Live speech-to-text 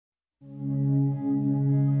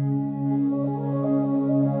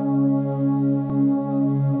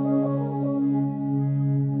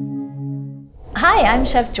Hi, I'm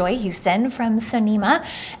Chef Joy Houston from Sonima,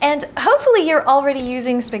 and hopefully you're already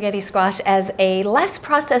using spaghetti squash as a less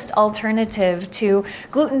processed alternative to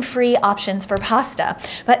gluten-free options for pasta.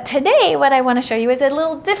 But today what I want to show you is a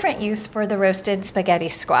little different use for the roasted spaghetti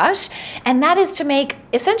squash, and that is to make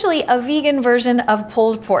essentially a vegan version of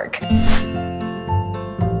pulled pork.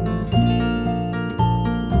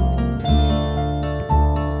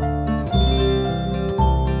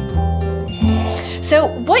 So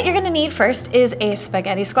what you're gonna need first is a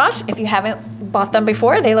spaghetti squash. If you haven't bought them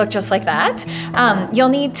before, they look just like that. You'll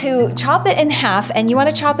need to chop it in half, and you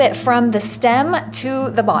wanna chop it from the stem to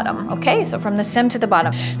the bottom, okay? So from the stem to the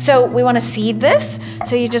bottom. So we wanna seed this,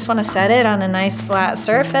 so you just wanna set it on a nice flat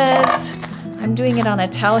surface. I'm doing it on a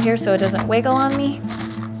towel here so it doesn't wiggle on me.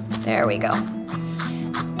 There we go.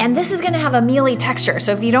 And this is gonna have a mealy texture,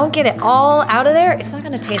 so if you don't get it all out of there, it's not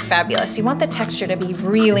gonna taste fabulous. You want the texture to be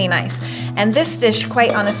really nice. And this dish,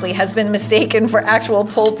 quite honestly, has been mistaken for actual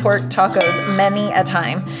pulled pork tacos many a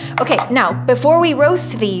time. Okay, now, before we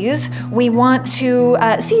roast these, we want to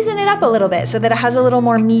season it up a little bit so that it has a little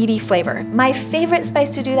more meaty flavor. My favorite spice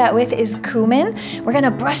to do that with is cumin. We're gonna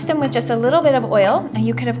brush them with just a little bit of oil. And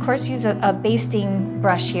you could, of course, use a basting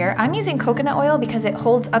brush here. I'm using coconut oil because it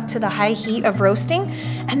holds up to the high heat of roasting.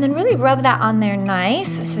 And then really rub that on there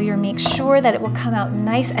nice, so you make sure that it will come out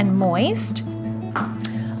nice and moist.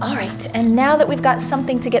 All right, and now that we've got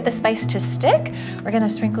something to get the spice to stick, we're gonna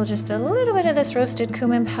sprinkle just a little bit of this roasted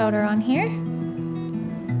cumin powder on here.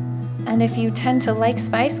 And if you tend to like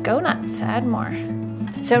spice, go nuts, add more.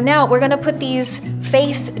 So now we're gonna put these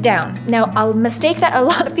face down. Now, a mistake that a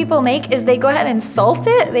lot of people make is they go ahead and salt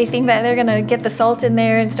it. They think that they're gonna get the salt in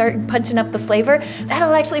there and start punching up the flavor.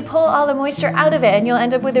 That'll actually pull all the moisture out of it, and you'll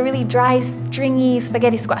end up with a really dry, stringy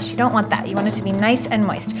spaghetti squash. You don't want that. You want it to be nice and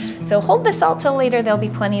moist. So hold the salt till later. There'll be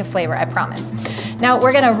plenty of flavor, I promise. Now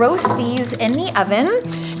we're gonna roast these in the oven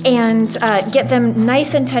and get them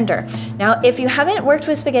nice and tender. Now, if you haven't worked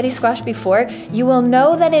with spaghetti squash before, you will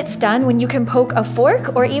know that it's done when you can poke a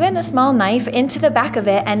fork or even a small knife into the back of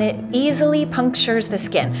it and it easily punctures the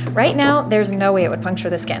skin. Right now, there's no way it would puncture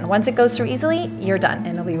the skin. Once it goes through easily, you're done and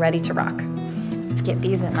it'll be ready to rock. Let's get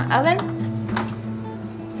these in the oven.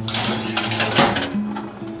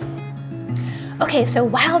 Okay, so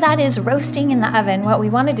while that is roasting in the oven, what we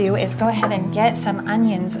want to do is go ahead and get some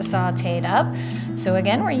onions sauteed up. So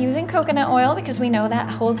again, we're using coconut oil because we know that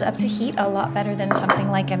holds up to heat a lot better than something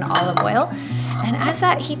like an olive oil. And as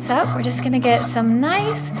that heats up, we're just gonna get some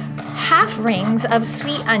nice half rings of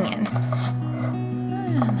sweet onion.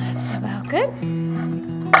 And that's about good.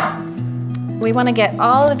 We wanna get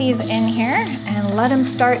all of these in here and let them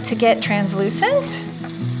start to get translucent.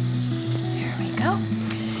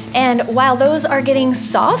 And while those are getting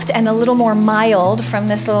soft and a little more mild from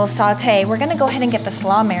this little saute, we're gonna go ahead and get the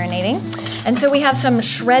slaw marinating. And so we have some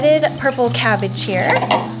shredded purple cabbage here.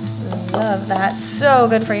 Love that, so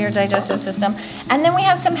good for your digestive system. And then we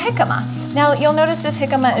have some jicama. Now you'll notice this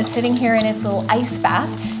jicama is sitting here in its little ice bath.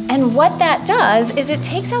 And what that does is it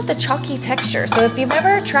takes out the chalky texture. So if you've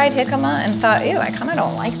ever tried jicama and thought, ew, I kinda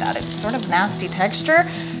don't like that, it's sort of nasty texture,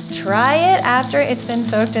 try it after it's been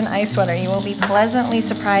soaked in ice water. You will be pleasantly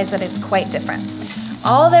surprised that it's quite different.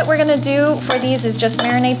 All that we're gonna do for these is just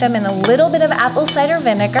marinate them in a little bit of apple cider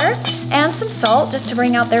vinegar and some salt just to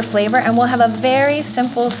bring out their flavor, and we'll have a very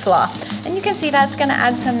simple slaw. And you can see that's gonna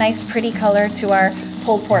add some nice pretty color to our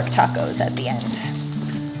pulled pork tacos at the end.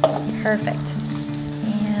 Perfect.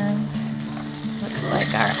 And looks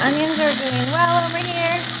like our onions are doing well over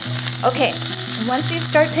here. Okay. Once these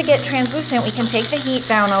start to get translucent, we can take the heat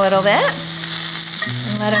down a little bit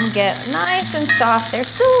and let them get nice and soft. They're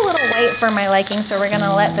still a little white for my liking, so we're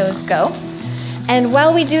gonna let those go. And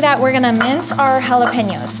while we do that, we're gonna mince our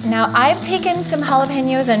jalapenos. Now, I've taken some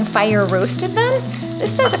jalapenos and fire roasted them.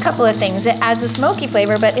 This does a couple of things. It adds a smoky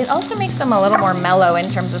flavor, but it also makes them a little more mellow in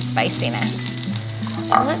terms of spiciness.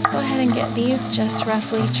 So let's go ahead and get these just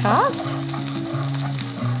roughly chopped.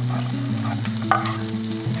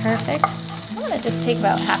 Perfect. I'm gonna just take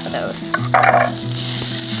about half of those.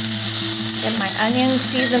 Get my onions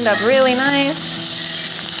seasoned up really nice.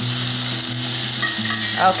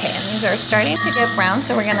 Okay, and these are starting to get brown,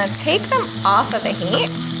 so we're gonna take them off of the heat,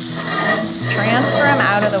 transfer them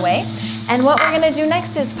out of the way. And what we're gonna do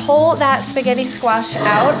next is pull that spaghetti squash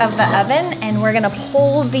out of the oven, and we're gonna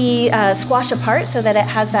pull the squash apart so that it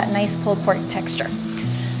has that nice pulled pork texture.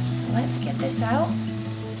 So let's get this out.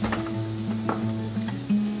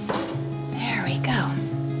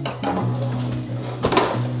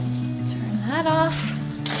 Off.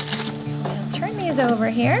 We'll turn these over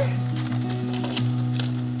here.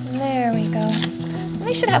 There we go. And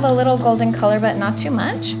they should have a little golden color, but not too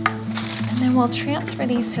much. And then we'll transfer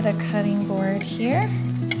these to the cutting board here. Our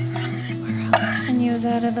jalapenos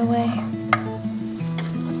out of the way.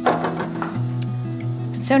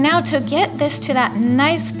 So now to get this to that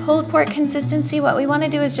nice pulled pork consistency, what we want to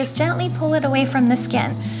do is just gently pull it away from the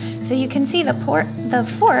skin. So you can see the fork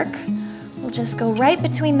will just go right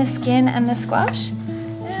between the skin and the squash.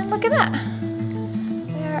 And look at that.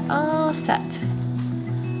 We are all set.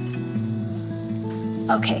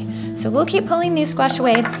 Okay, so we'll keep pulling these squash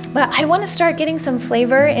away, but I want to start getting some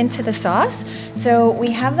flavor into the sauce. So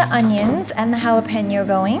we have the onions and the jalapeno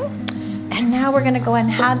going. And now we're gonna go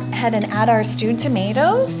ahead and add our stewed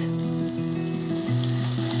tomatoes.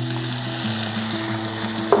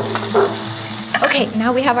 Okay,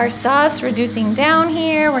 now we have our sauce reducing down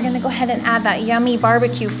here. We're gonna go ahead and add that yummy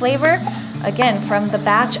barbecue flavor. Again, from the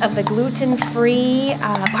batch of the gluten-free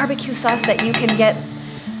barbecue sauce that you can get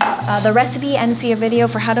the recipe and see a video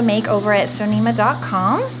for how to make over at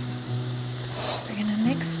sonima.com. We're gonna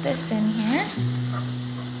mix this in here.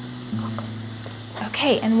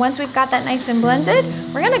 Okay, and once we've got that nice and blended,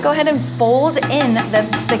 we're gonna go ahead and fold in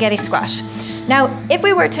the spaghetti squash. Now, if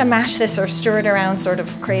we were to mash this or stir it around sort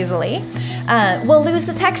of crazily, we'll lose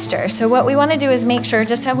the texture. So what we wanna do is make sure,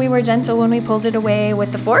 just how we were gentle when we pulled it away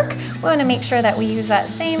with the fork, we wanna make sure that we use that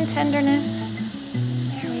same tenderness.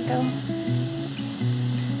 There we go.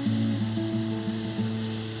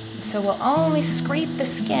 So we'll only scrape the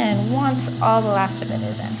skin once all the last of it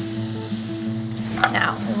is in.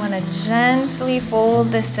 Now, we want to gently fold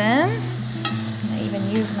this in. I even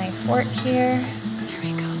use my fork here. There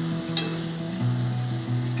we go.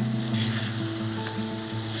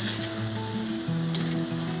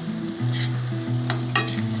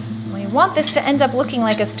 We want this to end up looking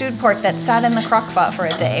like a stewed pork that sat in the crock pot for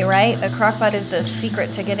a day, right? The crock pot is the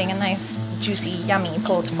secret to getting a nice, juicy, yummy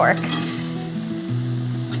pulled pork.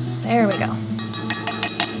 There we go.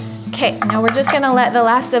 Okay, now we're just gonna let the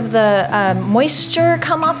last of the moisture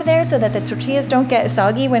come off of there so that the tortillas don't get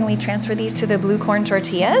soggy when we transfer these to the blue corn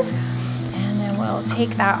tortillas. And then we'll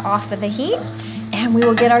take that off of the heat and we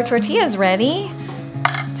will get our tortillas ready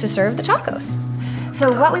to serve the tacos. So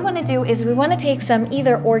what we wanna do is we wanna take some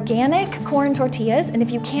either organic corn tortillas, and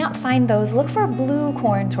if you can't find those, look for blue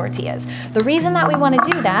corn tortillas. The reason that we wanna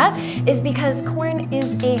do that is because corn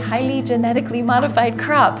is a highly genetically modified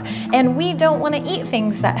crop, and we don't wanna eat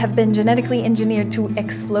things that have been genetically engineered to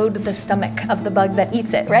explode the stomach of the bug that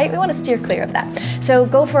eats it, right? We wanna steer clear of that. So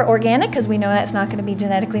go for organic, because we know that's not gonna be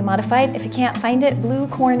genetically modified. If you can't find it, blue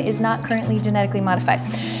corn is not currently genetically modified.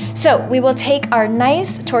 So we will take our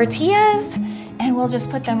nice tortillas, and we'll just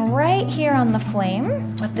put them right here on the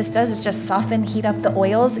flame. What this does is just soften, heat up the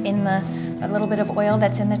oils in a little bit of oil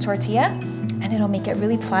that's in the tortilla, and it'll make it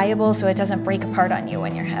really pliable so it doesn't break apart on you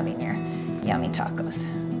when you're having your yummy tacos.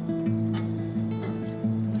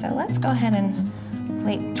 So let's go ahead and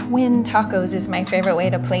plate twin tacos is my favorite way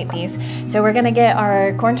to plate these. So we're gonna get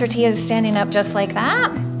our corn tortillas standing up just like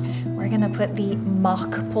that. We're gonna put the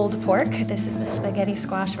mock pulled pork. This is the spaghetti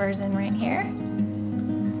squash version right here.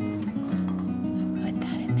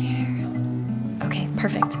 Okay,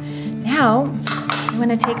 perfect. Now, you want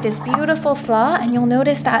to take this beautiful slaw, and you'll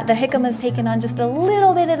notice that the jicama's taken on just a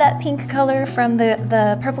little bit of that pink color from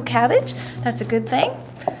the purple cabbage. That's a good thing.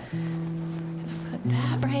 Put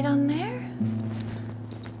that right on there.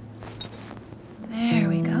 There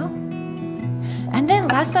we go. And then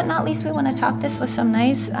last but not least, we want to top this with some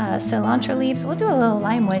nice cilantro leaves. We'll do a little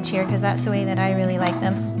lime wedge here because that's the way that I really like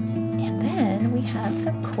them. And then we have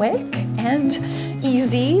some quick and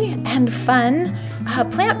easy and fun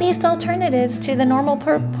plant-based alternatives to the normal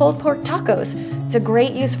pulled pork tacos. It's a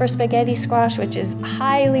great use for spaghetti squash, which is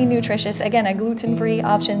highly nutritious. Again, a gluten-free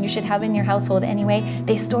option you should have in your household anyway.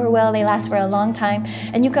 They store well, they last for a long time,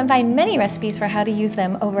 and you can find many recipes for how to use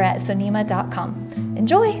them over at sonima.com.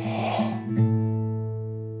 Enjoy!